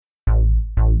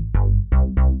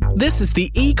This is the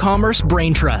E-commerce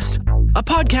Brain Trust, a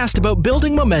podcast about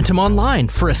building momentum online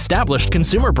for established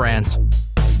consumer brands.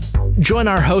 Join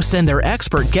our hosts and their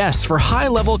expert guests for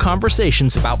high-level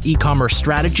conversations about e-commerce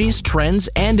strategies, trends,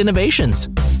 and innovations.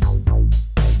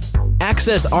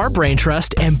 Access our brain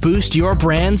trust and boost your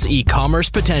brand's e-commerce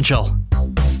potential.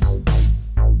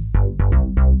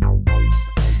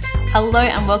 Hello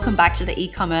and welcome back to the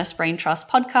E-commerce Brain Trust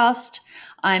podcast.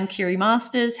 I'm Kiri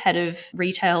Masters, Head of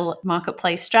Retail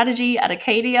Marketplace Strategy at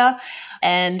Acadia,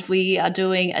 and we are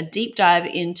doing a deep dive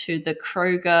into the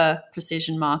Kroger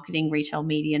Precision Marketing Retail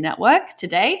Media Network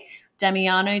today.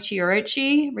 Damiano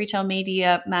Ciarrocchi, Retail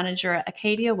Media Manager at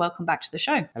Acadia, welcome back to the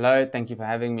show. Hello, thank you for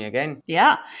having me again.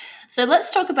 Yeah. So let's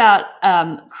talk about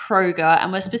Kroger,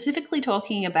 and we're specifically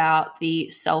talking about the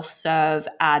self-serve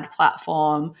ad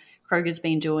platform. Kroger's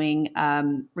been doing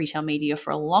retail media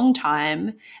for a long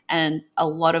time, and a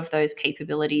lot of those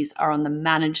capabilities are on the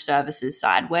managed services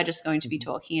side. We're just going to be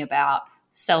talking about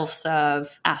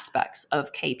self-serve aspects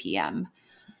of KPM.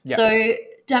 Yep. So,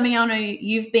 Damiano,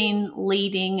 you've been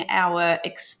leading our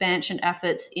expansion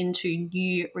efforts into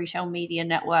new retail media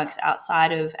networks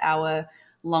outside of our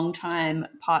long-time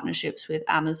partnerships with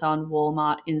Amazon,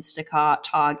 Walmart, Instacart,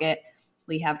 Target.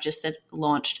 We have just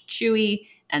launched Chewy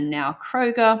and now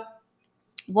Kroger.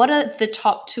 What are the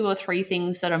top 2 or 3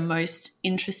 things that are most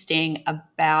interesting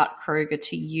about Kroger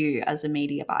to you as a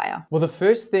media buyer? Well, the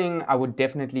first thing I would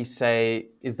definitely say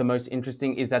is the most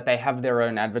interesting is that they have their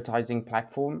own advertising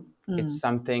platform. It's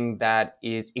something that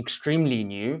is extremely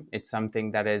new. It's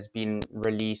something that has been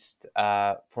released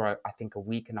for, I think, a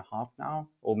week and a half now,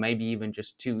 or maybe even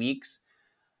just 2 weeks.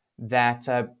 That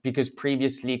because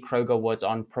previously Kroger was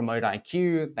on Promote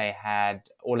IQ, they had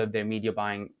all of their media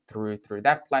buying through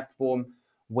that platform.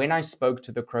 When I spoke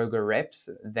to the Kroger reps,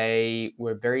 they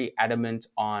were very adamant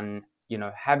on,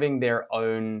 having their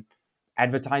own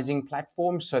advertising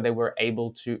platform. So they were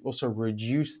able to also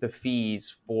reduce the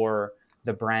fees for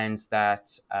the brands that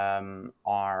the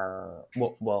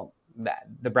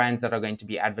brands that are going to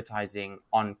be advertising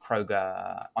on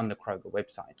Kroger, on the Kroger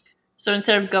website. So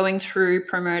instead of going through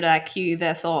Promote IQ,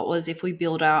 their thought was if we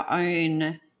build our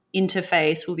own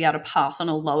interface, we'll be able to pass on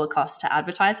a lower cost to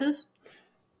advertisers?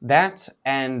 That,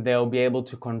 and they'll be able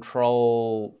to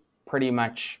control pretty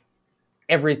much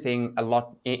everything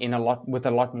with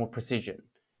a lot more precision.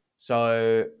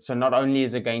 So not only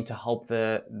is it going to help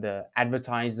the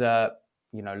advertiser,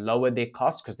 lower their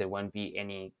costs because there won't be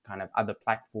any kind of other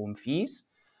platform fees,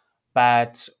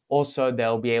 but also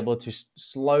they'll be able to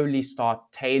slowly start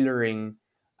tailoring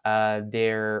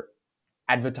their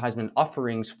advertisement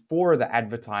offerings for the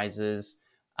advertisers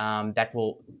that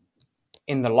will,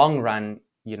 in the long run,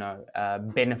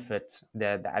 benefit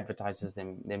the advertisers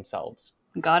themselves.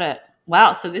 Got it.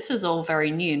 Wow. So this is all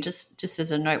very new. Just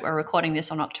as a note, we're recording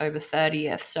this on October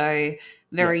 30th. So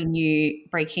very new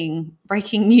breaking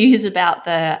news about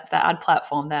the ad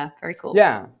platform there. Very cool.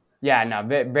 Yeah. No,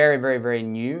 very, very, very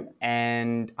new.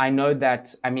 And I know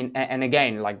that, and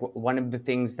again, like one of the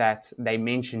things that they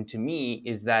mentioned to me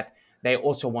is that they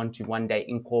also want to one day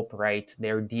incorporate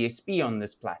their DSP on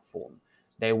this platform.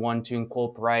 They want to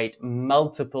incorporate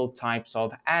multiple types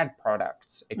of ad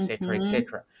products, et cetera, et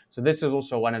cetera. So this is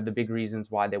also one of the big reasons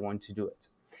why they want to do it.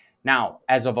 Now,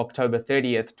 as of October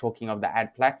 30th, talking of the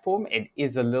ad platform, it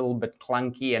is a little bit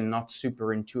clunky and not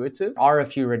super intuitive. There are a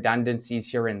few redundancies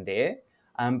here and there,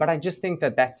 but I just think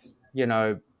that that's,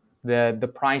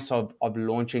 the price of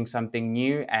launching something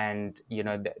new, and,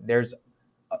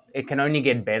 it can only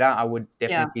get better, I would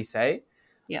definitely say.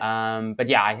 Yeah. But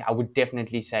yeah, I would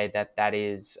definitely say that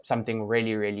is something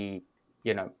really, really,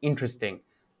 interesting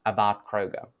about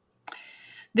Kroger.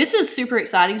 This is super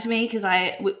exciting to me because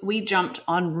we jumped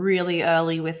on really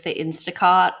early with the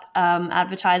Instacart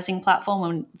advertising platform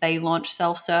when they launched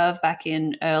self-serve back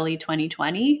in early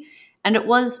 2020, and it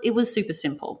was super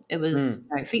simple. It was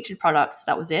featured products,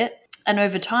 that was it. And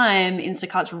over time,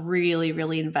 Instacart's really,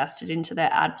 really invested into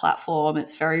their ad platform.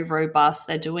 It's very robust.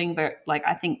 They're doing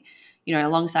I think,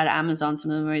 alongside Amazon,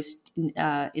 some of the most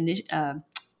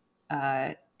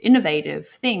innovative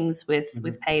things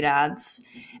with paid ads.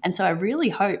 And so I really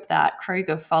hope that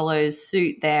Kroger follows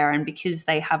suit there, and because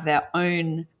they have their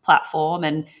own platform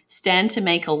and stand to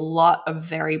make a lot of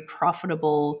very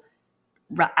profitable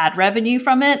ad revenue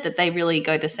from it, that they really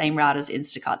go the same route as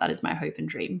Instacart. That is my hope and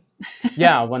dream.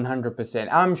 Yeah, 100%.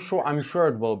 I'm sure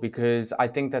it will, because I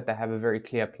think that they have a very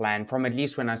clear plan. From at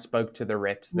least when I spoke to the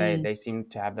reps, they seem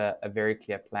to have a very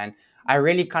clear plan. I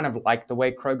really kind of like the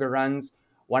way Kroger runs.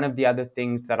 One of the other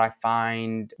things that I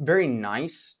find very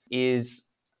nice is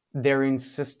their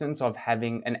insistence of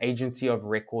having an agency of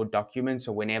record documents.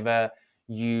 So whenever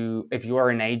if you are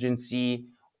an agency,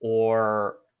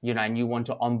 or and you want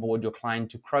to onboard your client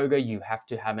to Kroger, you have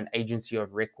to have an agency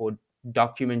of record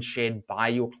document shared by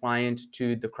your client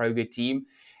to the Kroger team.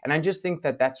 And I just think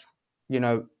that that's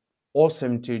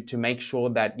awesome to make sure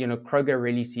that Kroger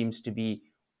really seems to be,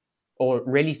 or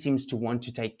really seems to want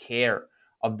to take care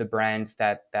of the brands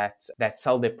that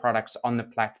sell their products on the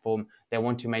platform. They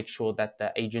want to make sure that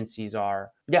the agencies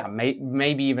are,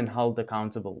 maybe even held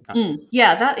accountable.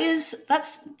 Yeah, that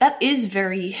is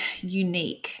very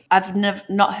unique. I've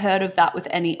not heard of that with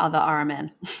any other RMN.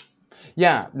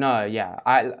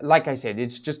 Like I said,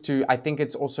 it's just I think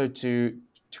it's also to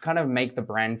kind of make the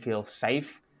brand feel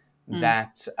safe,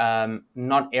 that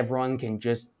not everyone can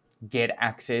just get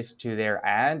access to their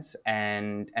ads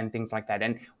and things like that.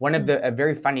 And one of a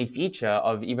very funny feature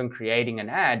of even creating an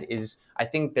ad is, I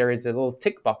think there is a little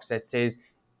tick box that says,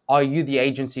 are you the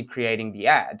agency creating the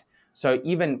ad? So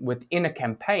even within a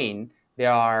campaign,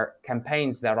 there are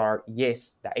campaigns that are,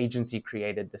 yes, the agency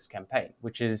created this campaign,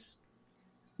 which is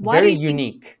very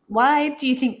unique. Why do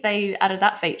you think they added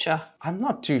that feature? I'm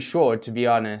not too sure, to be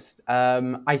honest.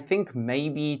 I think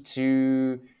maybe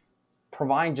to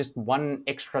provide just one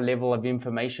extra level of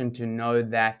information to know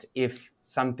that if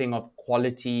something of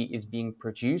quality is being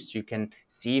produced, you can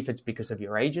see if it's because of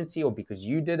your agency or because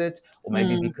you did it, or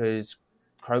maybe because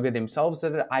Kroger themselves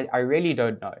did it. I really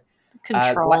don't know.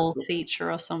 Control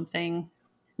feature or something.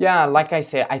 Yeah, like I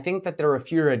said, I think that there are a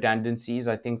few redundancies.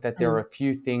 I think that there are a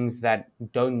few things that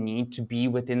don't need to be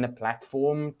within the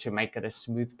platform to make it a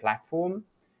smooth platform.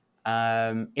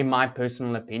 In my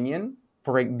personal opinion,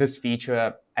 for this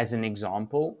feature as an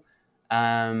example.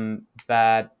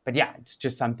 But yeah, it's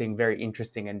just something very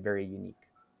interesting and very unique.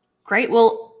 Great.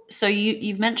 Well, so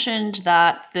you've mentioned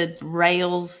that the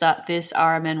Rails that this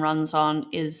RMN runs on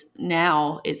is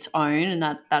now its own, and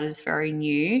that is very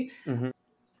new. Mm-hmm.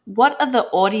 What are the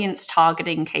audience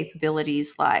targeting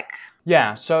capabilities like?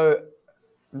 Yeah, so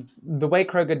the way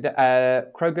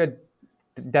Kroger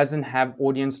doesn't have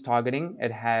audience targeting.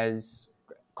 It has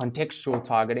contextual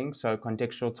targeting. So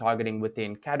contextual targeting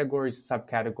within categories,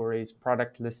 subcategories,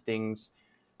 product listings,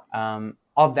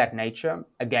 of that nature.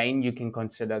 Again, you can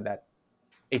consider that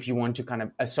if you want to kind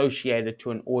of associate it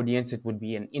to an audience, it would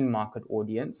be an in-market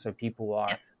audience. So people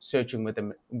are searching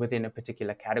within a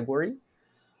particular category.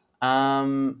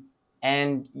 The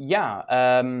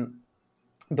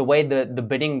way the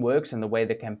bidding works and the way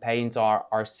the campaigns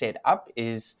are set up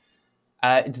is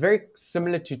it's very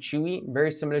similar to Chewy,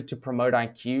 very similar to Promote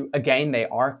IQ. Again, they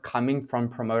are coming from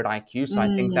Promote IQ, so I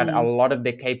think that a lot of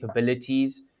their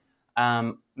capabilities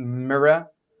mirror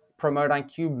Promote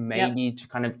IQ, maybe to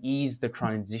kind of ease the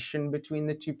transition between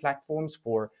the two platforms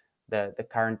for the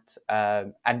current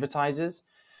advertisers.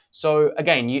 So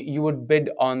again, you would bid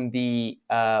on the,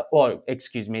 let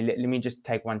me just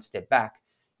take one step back.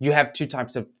 You have two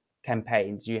types of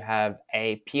campaigns. You have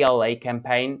a PLA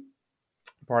campaign,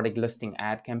 product listing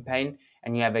ad campaign,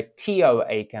 and you have a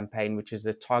TOA campaign, which is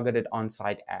a targeted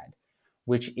on-site ad,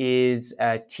 which is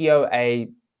a TOA,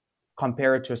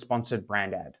 compare it to a sponsored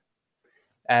brand ad.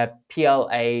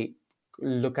 PLA,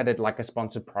 look at it like a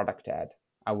sponsored product ad.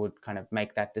 I would kind of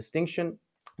make that distinction.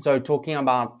 So talking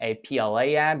about a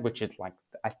PLA ad, which is like,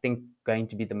 I think, going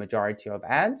to be the majority of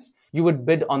ads, you would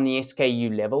bid on the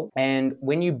SKU level. And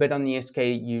when you bid on the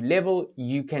SKU level,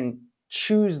 you can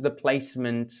choose the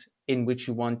placement in which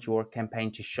you want your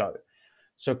campaign to show.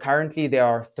 So currently there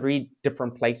are 3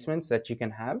 different placements that you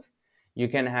can have. You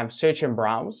can have search and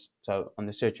browse. So on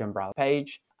the search and browse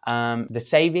page, the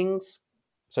savings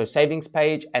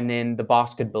page, and then the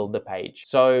basket builder page.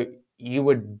 So you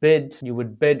would bid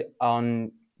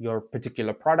on your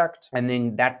particular product, and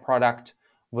then that product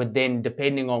would then,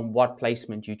 depending on what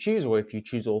placement you choose, or if you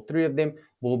choose all 3 of them,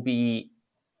 would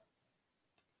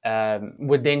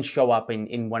then show up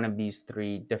in one of these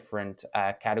 3 different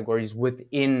categories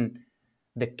within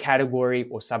the category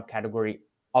or subcategory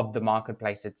of the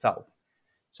marketplace itself.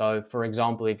 So for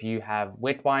example, if you have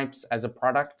wet wipes as a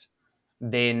product,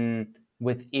 then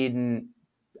within,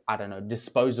 I don't know,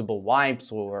 disposable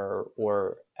wipes or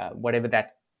whatever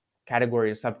that category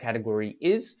or subcategory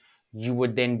is, you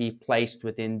would then be placed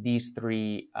within these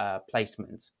 3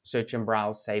 placements: search and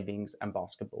browse, savings, and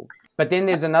basketball. But then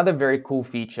there's another very cool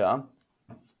feature,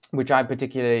 which I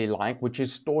particularly like, which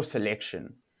is store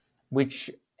selection, which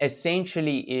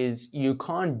essentially is, you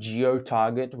can't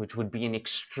geo-target, which would be an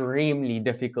extremely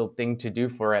difficult thing to do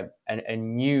for a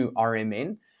new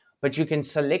RMN, but you can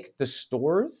select the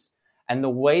stores, and the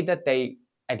way that they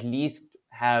at least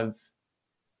have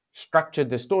structured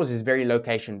the stores is very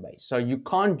location based. So you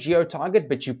can't geo-target,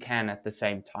 but you can at the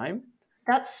same time.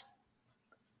 That's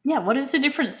Yeah, what is the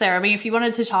difference there? I mean, if you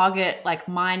wanted to target like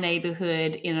my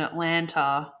neighborhood in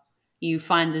Atlanta, you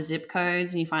find the zip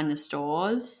codes and you find the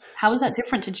stores. How is that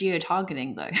different to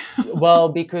geo-targeting though? Well,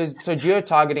 because so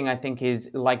geo-targeting, I think,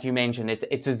 is like you mentioned,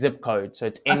 it's a zip code. So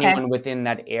it's Okay. anyone within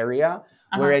that area.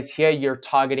 Uh-huh. Whereas here you're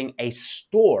targeting a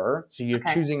store. So you're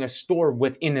Okay. choosing a store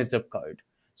within a zip code.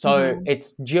 So Hmm.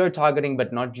 it's geo-targeting,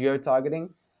 but not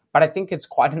geo-targeting. But I think it's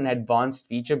quite an advanced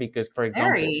feature because, for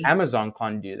example, Very. Amazon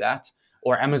can't do that,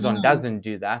 or Amazon Mm. doesn't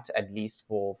do that, at least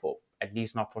for at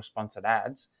least not for sponsored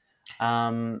ads.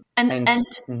 And And and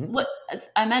mhm, what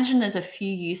I imagine there's a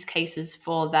few use cases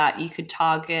for that. You could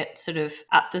target sort of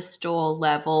at the store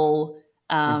level,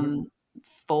 mhm, um,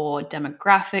 for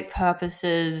demographic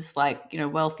purposes, like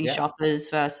wealthy yeah. shoppers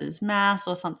versus mass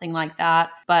or something like that.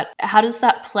 But how does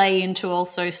that play into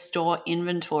also store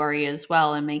inventory as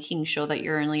well, and making sure that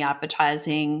you're only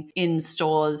advertising in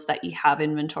stores that you have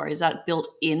inventory? Is that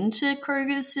built into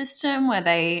Kroger's system where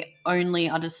they only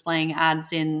are displaying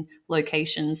ads in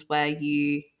locations where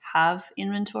you have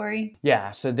inventory?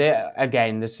 Yeah, so there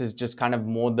again, this is just kind of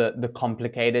more the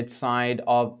complicated side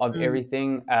of Mm,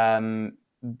 everything,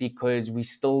 because we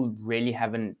still really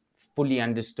haven't fully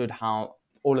understood how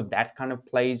all of that kind of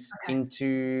plays okay.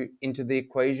 into the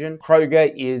equation.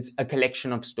 Kroger is a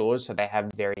collection of stores, so they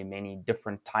have very many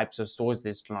different types of stores.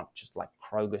 There's not just like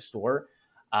Kroger store.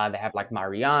 They have like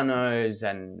Mariano's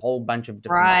and a whole bunch of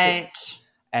different stores. Right.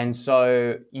 And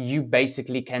so you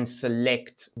basically can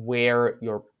select where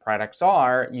your products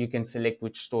are. You can select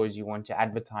which stores you want to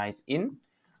advertise in.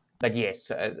 But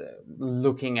yes,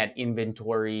 looking at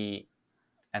inventory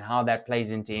and how that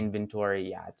plays into inventory,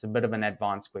 yeah, it's a bit of an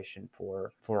advanced question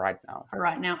for right now. For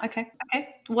right now. Okay. Okay.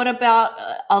 What about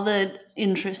other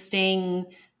interesting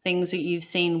things that you've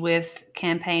seen with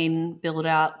campaign build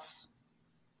outs?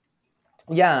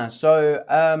 Yeah, so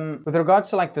with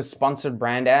regards to like the sponsored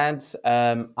brand ads,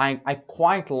 I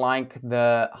quite like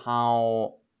the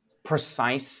how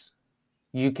precise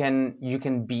you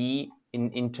can be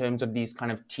in terms of these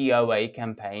kind of TOA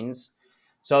campaigns.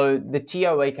 So the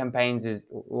TOA campaigns is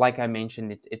like I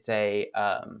mentioned, it's a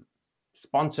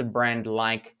sponsored brand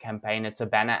like campaign. It's a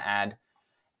banner ad,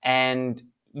 and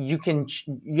you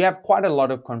have quite a lot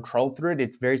of control through it.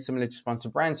 It's very similar to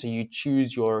sponsored brand. So you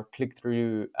choose your click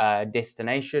through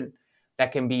destination.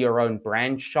 That can be your own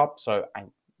brand shop. So I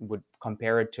would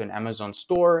compare it to an Amazon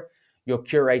store, your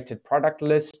curated product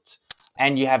list,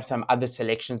 and you have some other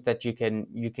selections that you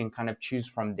can kind of choose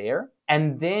from there.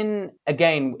 And then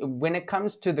again, when it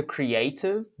comes to the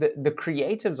creative, the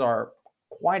creatives are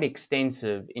quite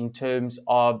extensive in terms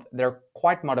of they're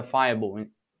quite modifiable.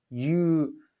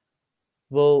 You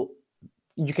will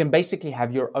you can basically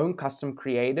have your own custom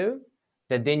creative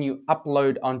that then you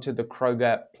upload onto the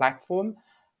Kroger platform,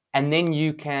 and then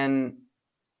you can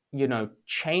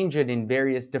change it in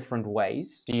various different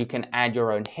ways. So you can add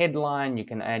your own headline, you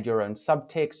can add your own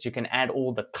subtext, you can add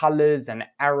all the colors and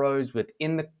arrows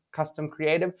within the custom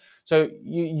creative. So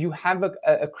you have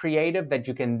a creative that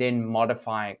you can then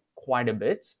modify quite a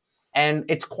bit. And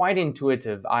it's quite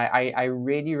intuitive. I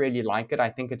really, really like it. I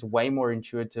think it's way more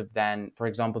intuitive than, for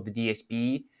example, the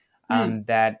DSP Hmm.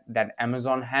 that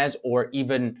Amazon has, or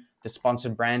even the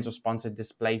sponsored brands or sponsored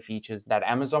display features that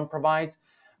Amazon provides.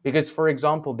 Because, for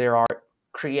example, there are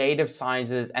creative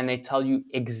sizes and they tell you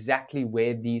exactly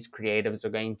where these creatives are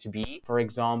going to be. For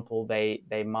example,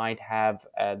 they might have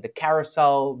the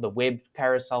carousel, the web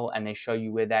carousel, and they show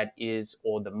you where that is,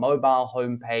 or the mobile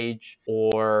homepage,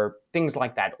 or things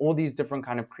like that. All these different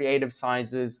kind of creative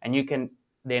sizes, and you can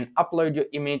then upload your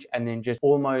image and then just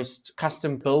almost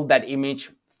custom build that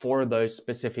image for those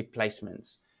specific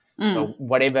placements. So Mm.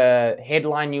 whatever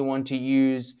headline you want to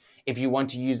use, if you want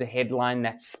to use a headline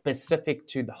that's specific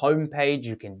to the homepage,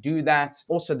 you can do that.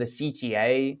 Also, the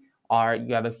CTA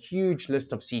you have a huge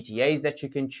list of CTAs that you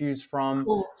can choose from.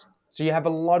 Cool. So you have a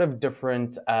lot of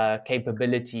different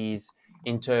capabilities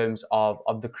in terms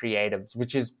of the creatives,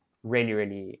 which is really,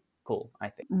 really cool, I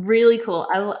think. Really cool.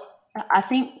 I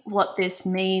think what this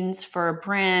means for a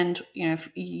brand,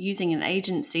 using an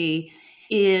agency,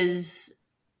 is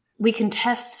we can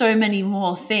test so many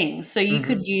more things. So you Mm-hmm.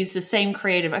 could use the same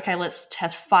creative. Okay, let's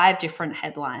test 5 different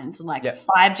headlines, like Yeah.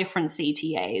 5 different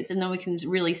CTAs, and then we can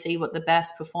really see what the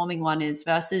best performing one is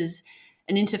versus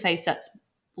an interface that's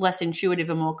less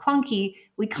intuitive and more clunky.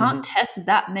 We can't Mm-hmm. test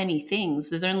that many things.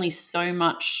 There's only so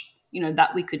much,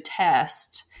 that we could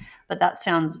test. But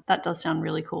that does sound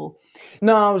really cool.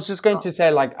 No, I was just going to say,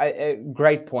 like,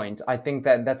 great point. I think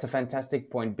that that's a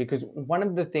fantastic point because one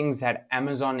of the things that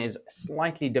Amazon is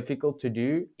slightly difficult to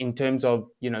do in terms of,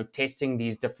 testing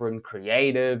these different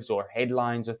creatives or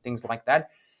headlines or things like that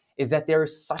is that there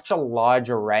is such a large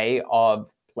array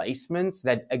of placements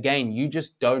that, again, you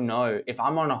just don't know. If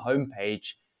I'm on a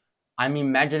homepage, I'm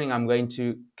imagining I'm going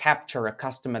to capture a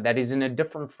customer that is in a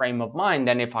different frame of mind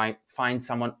than if I find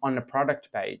someone on a product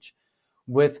page.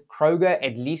 With Kroger,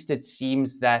 at least it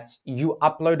seems that you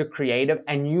upload a creative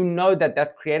and you know that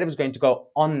that creative is going to go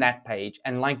on that page.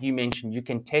 And like you mentioned, you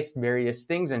can test various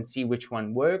things and see which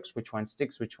one works, which one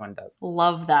sticks, which one doesn't.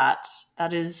 Love that.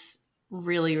 That is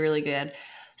really, really good.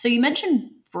 So you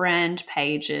mentioned brand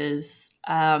pages.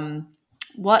 How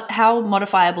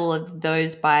modifiable are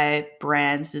those by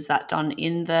brands? Is that done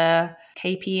in the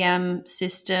KPM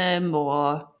system,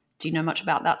 or do you know much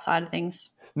about that side of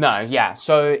things? No, yeah.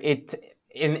 So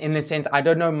in the sense, I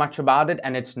don't know much about it,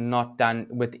 and it's not done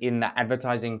within the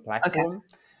advertising platform.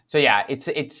 Okay. So yeah,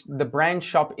 it's the brand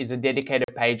shop is a dedicated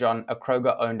page on a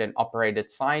Kroger owned and operated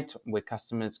site where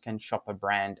customers can shop a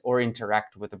brand or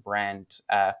interact with the brand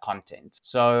content.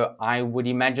 So I would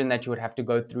imagine that you would have to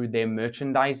go through their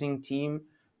merchandising team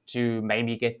to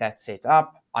maybe get that set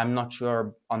up. I'm not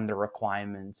sure on the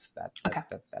requirements that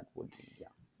would be. Yeah.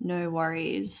 No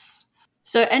worries.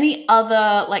 So any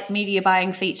other like media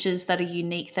buying features that are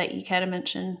unique that you care to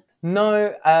mention?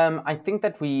 No, I think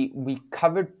that we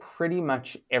covered pretty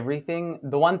much everything.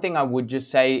 The one thing I would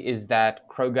just say is that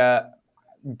Kroger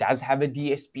does have a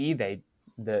DSP.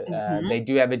 They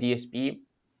do have a DSP.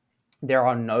 There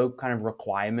are no kind of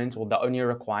requirements, or the only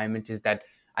requirement is that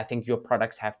I think your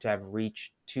products have to have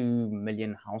reached 2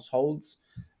 million households,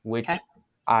 which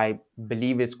I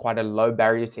believe is quite a low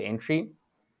barrier to entry.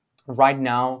 Right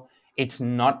now, it's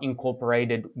not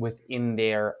incorporated within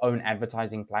their own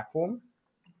advertising platform.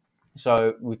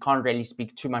 So we can't really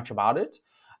speak too much about it,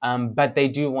 but they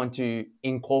do want to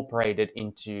incorporate it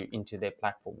into their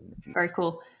platform in the future. Very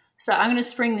cool. So I'm going to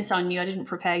spring this on you. I didn't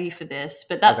prepare you for this,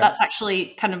 but that's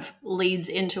actually kind of leads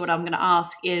into what I'm going to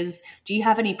ask is, do you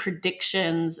have any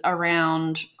predictions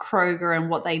around Kroger and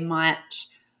what they might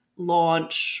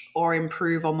launch or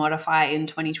improve or modify in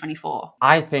 2024?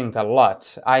 I think a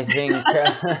lot. I think...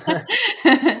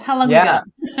 How long ago?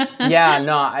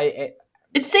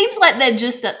 It seems like they're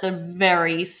just at the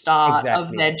very start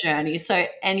of their journey, so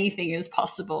anything is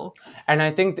possible. And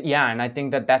I think,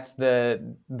 that that's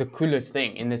the coolest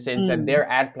thing, in the sense that their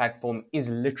ad platform is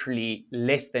literally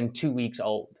less than 2 weeks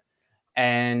old.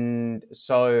 And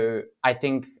so I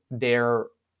think their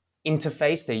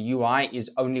interface, their UI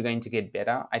is only going to get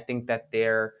better. I think that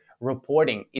their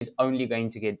reporting is only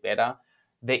going to get better.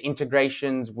 The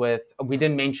integrations with, we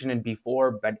didn't mention it before,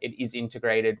 but it is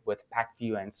integrated with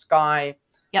PackView and Sky.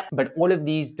 Yep. But all of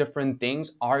these different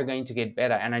things are going to get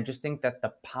better. And I just think that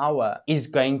the power is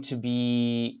going to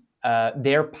be,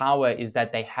 their power is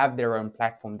that they have their own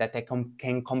platform that they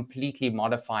can completely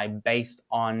modify based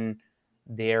on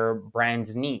their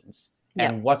brand's needs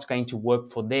and what's going to work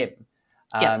for them.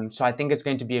 So I think it's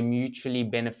going to be a mutually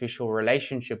beneficial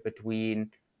relationship between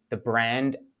the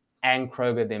brand and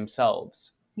Kroger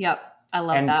themselves. Yep, I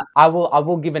love that. I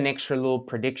will give an extra little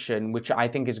prediction, which I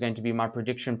think is going to be my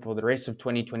prediction for the rest of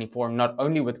 2024, not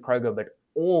only with Kroger, but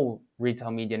all retail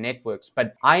media networks.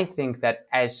 But I think that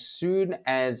as soon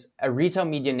as a retail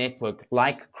media network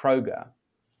like Kroger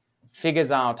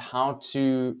figures out how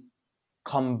to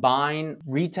combine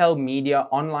retail media,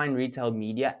 online retail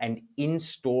media, and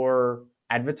in-store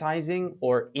advertising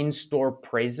or in-store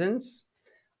presence,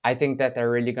 I think that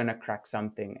they're really going to crack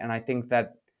something. And I think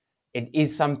that it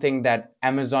is something that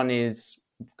Amazon is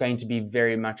going to be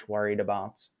very much worried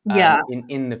about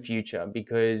in the future.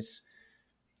 Because,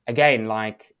 again,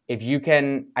 like, if you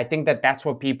can, I think that that's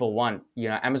what people want. You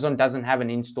know, Amazon doesn't have an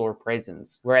in-store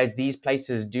presence, whereas these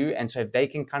places do. And so if they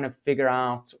can kind of figure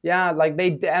out,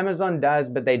 Amazon does,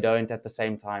 but they don't at the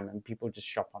same time, and people just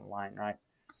shop online, right?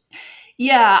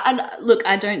 Yeah, and look,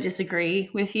 I don't disagree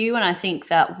with you. And I think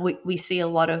that we see a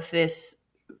lot of this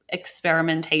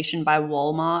experimentation by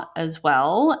Walmart as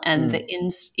well. And the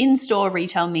in-store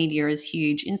retail media is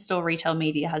huge. In-store retail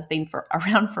media has been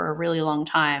around for a really long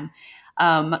time,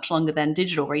 much longer than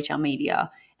digital retail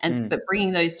media. But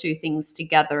bringing those two things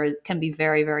together can be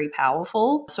very, very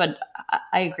powerful. So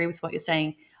I agree with what you're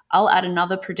saying. I'll add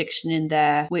another prediction in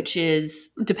there, which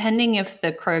is depending if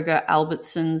the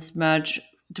Kroger-Albertsons merge,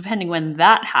 depending when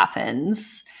that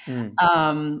happens,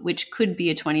 which could be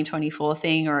a 2024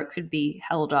 thing, or it could be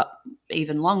held up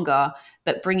even longer,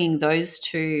 but bringing those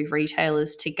two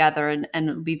retailers together, and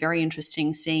it would be very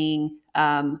interesting seeing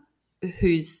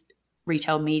whose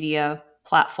retail media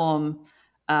platform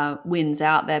wins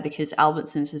out there, because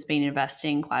Albertsons has been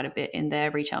investing quite a bit in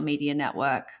their retail media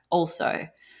network also.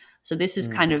 So this is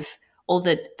kind of all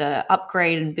the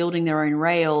upgrade and building their own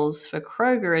rails for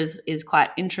Kroger is quite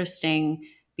interesting,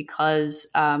 because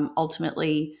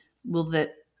ultimately, will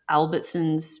the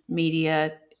Albertsons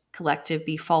Media Collective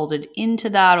be folded into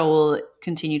that, or will it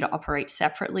continue to operate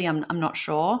separately? I'm not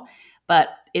sure, but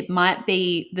it might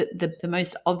be the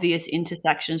most obvious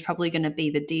intersection is probably going to be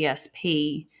the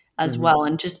DSP as well,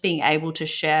 and just being able to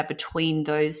share between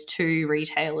those two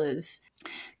retailers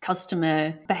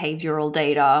customer behavioral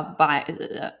data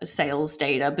by sales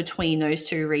data between those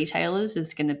two retailers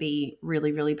is going to be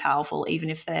really, really powerful, even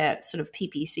if their sort of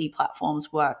PPC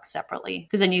platforms work separately.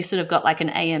 Because then you sort of got like an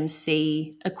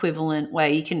AMC equivalent where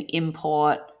you can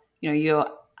import, your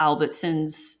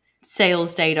Albertsons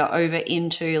sales data over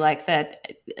into like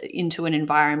that, into an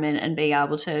environment, and be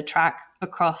able to track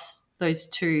across those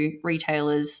two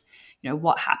retailers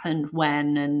what happened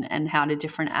when, and how did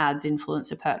different ads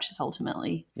influence a purchase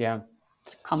ultimately. Yeah.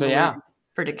 It's a convoluted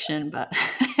prediction, but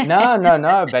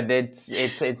no, but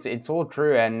it's all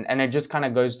true, and it just kind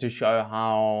of goes to show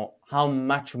how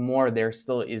much more there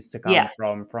still is to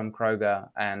come from Kroger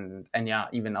and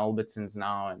even Albertsons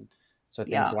now, and so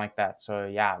things like that.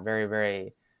 So very,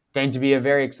 very going to be a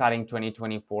very exciting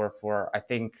 2024 for, I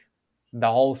think,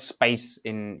 the whole space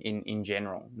in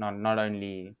general, not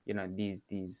only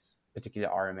these particular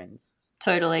RMNs.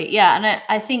 Totally. Yeah. And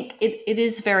I think it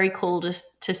is very cool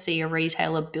to see a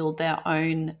retailer build their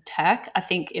own tech. I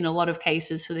think in a lot of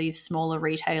cases for these smaller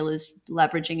retailers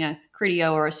leveraging a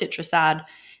Criteo or a Citrus ad,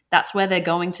 that's where they're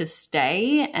going to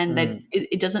stay. And that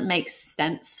it doesn't make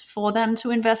sense for them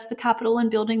to invest the capital in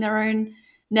building their own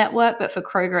network. But for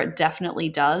Kroger, it definitely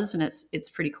does. And it's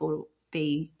pretty cool to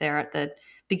be there at the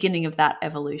beginning of that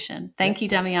evolution. Thank you,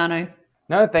 Damiano.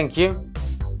 No, thank you.